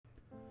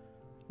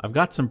I've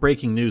got some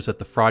breaking news that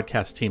the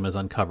Fraudcast team has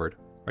uncovered.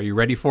 Are you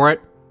ready for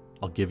it?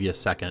 I'll give you a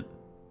second.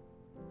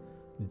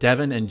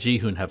 Deavan and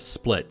Jihoon have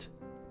split,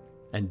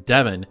 and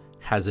Deavan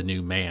has a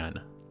new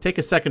man. Take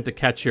a second to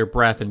catch your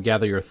breath and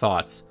gather your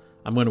thoughts.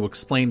 I'm going to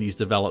explain these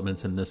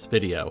developments in this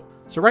video.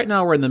 So right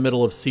now we're in the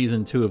middle of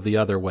Season 2 of The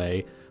Other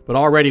Way, but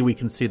already we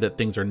can see that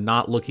things are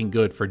not looking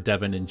good for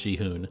Deavan and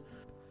Jihoon.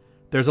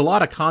 There's a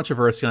lot of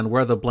controversy on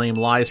where the blame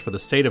lies for the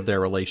state of their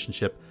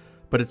relationship,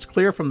 but it's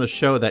clear from the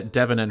show that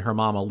Deavan and her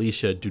mom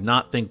Alicia do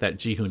not think that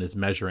Jihoon is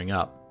measuring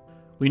up.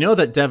 We know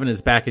that Deavan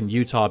is back in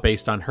Utah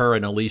based on her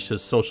and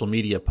Alicia's social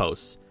media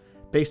posts.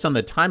 Based on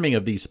the timing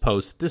of these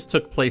posts, this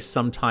took place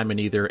sometime in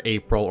either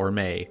April or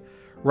May,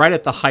 right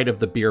at the height of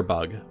the beer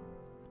bug.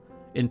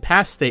 In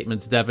past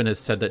statements, Deavan has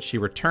said that she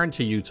returned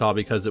to Utah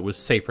because it was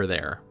safer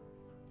there.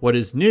 What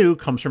is new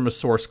comes from a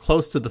source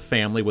close to the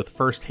family with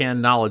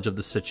first-hand knowledge of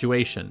the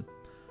situation.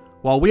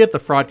 While we at the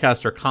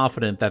Fraudcast are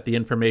confident that the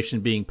information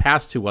being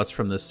passed to us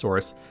from this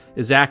source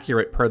is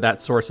accurate per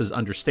that source's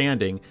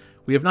understanding,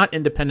 we have not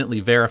independently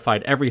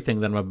verified everything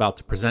that I'm about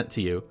to present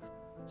to you.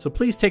 So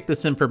please take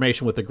this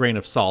information with a grain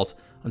of salt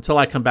until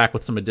I come back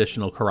with some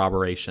additional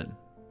corroboration.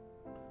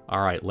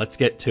 Alright, let's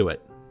get to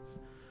it.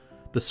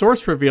 The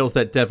source reveals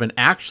that Deavan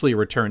actually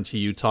returned to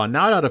Utah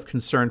not out of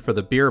concern for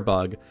the beer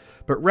bug,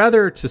 but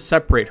rather to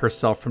separate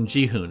herself from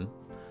Jihoon.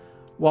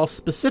 While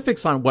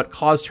specifics on what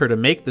caused her to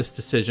make this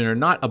decision are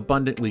not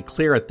abundantly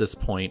clear at this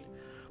point,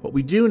 what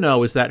we do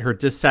know is that her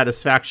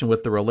dissatisfaction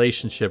with the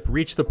relationship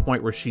reached the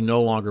point where she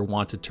no longer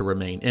wanted to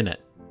remain in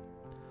it.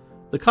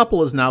 The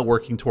couple is now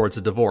working towards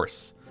a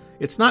divorce.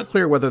 It's not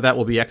clear whether that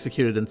will be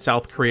executed in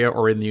South Korea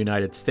or in the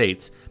United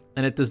States,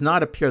 and it does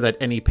not appear that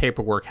any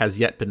paperwork has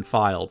yet been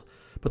filed,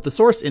 but the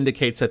source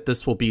indicates that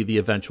this will be the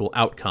eventual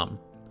outcome.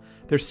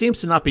 There seems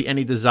to not be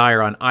any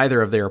desire on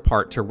either of their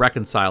part to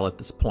reconcile at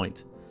this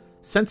point.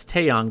 Since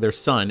Taeyong, their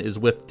son, is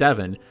with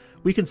Deavan,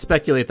 we can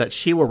speculate that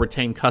she will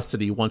retain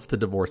custody once the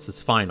divorce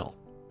is final.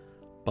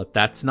 But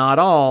that's not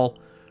all.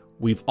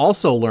 We've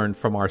also learned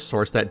from our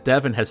source that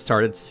Deavan has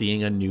started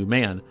seeing a new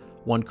man,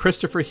 one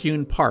Christopher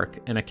Hyun Park,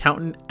 an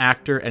accountant,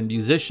 actor, and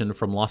musician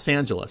from Los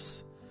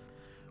Angeles.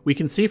 We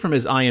can see from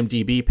his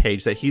IMDb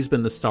page that he's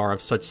been the star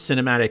of such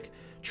cinematic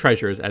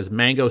treasures as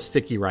Mango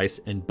Sticky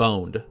Rice and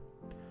Boned.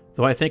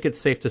 Though I think it's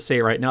safe to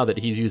say right now that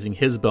he's using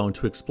his bone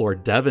to explore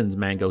Deavan's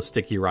Mango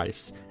Sticky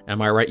Rice.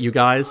 Am I right, you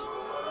guys?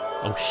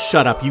 Oh,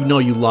 shut up, you know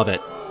you love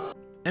it.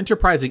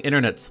 Enterprising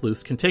internet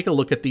sleuths can take a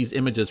look at these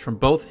images from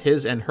both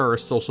his and her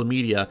social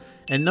media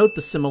and note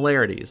the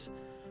similarities.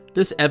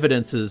 This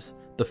evidences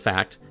the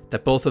fact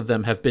that both of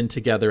them have been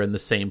together in the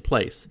same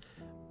place.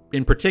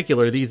 In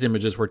particular, these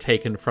images were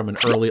taken from an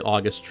early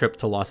August trip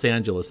to Los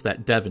Angeles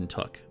that Deavan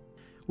took.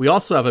 We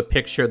also have a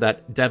picture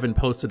that Deavan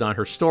posted on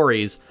her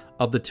stories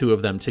of the two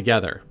of them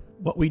together.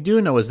 What we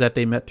do know is that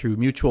they met through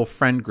mutual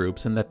friend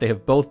groups and that they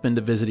have both been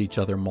to visit each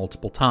other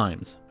multiple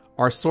times.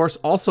 Our source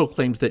also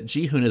claims that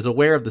Jihoon is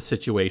aware of the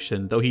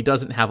situation, though he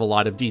doesn't have a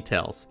lot of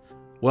details.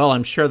 Well,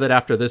 I'm sure that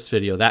after this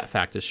video, that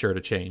fact is sure to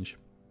change.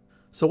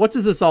 So what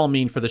does this all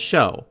mean for the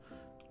show?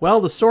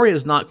 Well, the story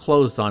is not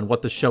closed on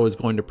what the show is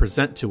going to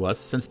present to us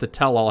since the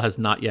tell-all has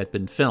not yet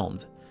been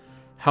filmed.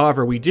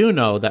 However, we do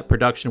know that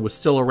production was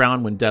still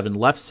around when Deavan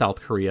left South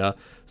Korea,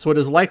 so it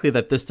is likely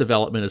that this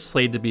development is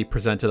slated to be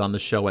presented on the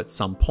show at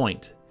some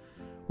point.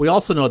 We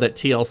also know that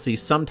TLC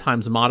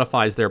sometimes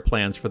modifies their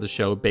plans for the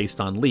show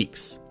based on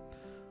leaks.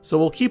 So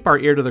we'll keep our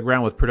ear to the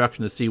ground with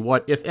production to see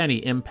what, if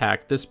any,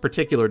 impact this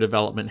particular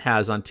development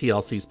has on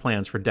TLC's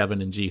plans for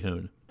Deavan and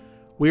Jihoon.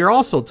 We are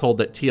also told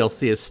that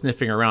TLC is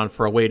sniffing around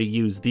for a way to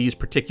use these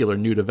particular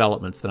new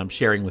developments that I'm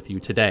sharing with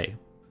you today.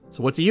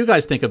 So what do you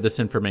guys think of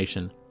this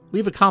information?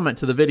 Leave a comment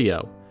to the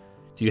video.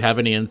 Do you have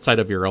any insight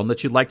of your own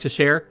that you'd like to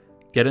share?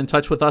 Get in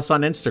touch with us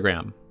on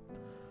Instagram.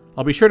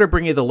 I'll be sure to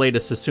bring you the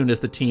latest as soon as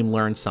the team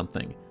learns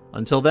something.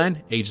 Until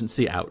then,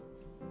 Agency out.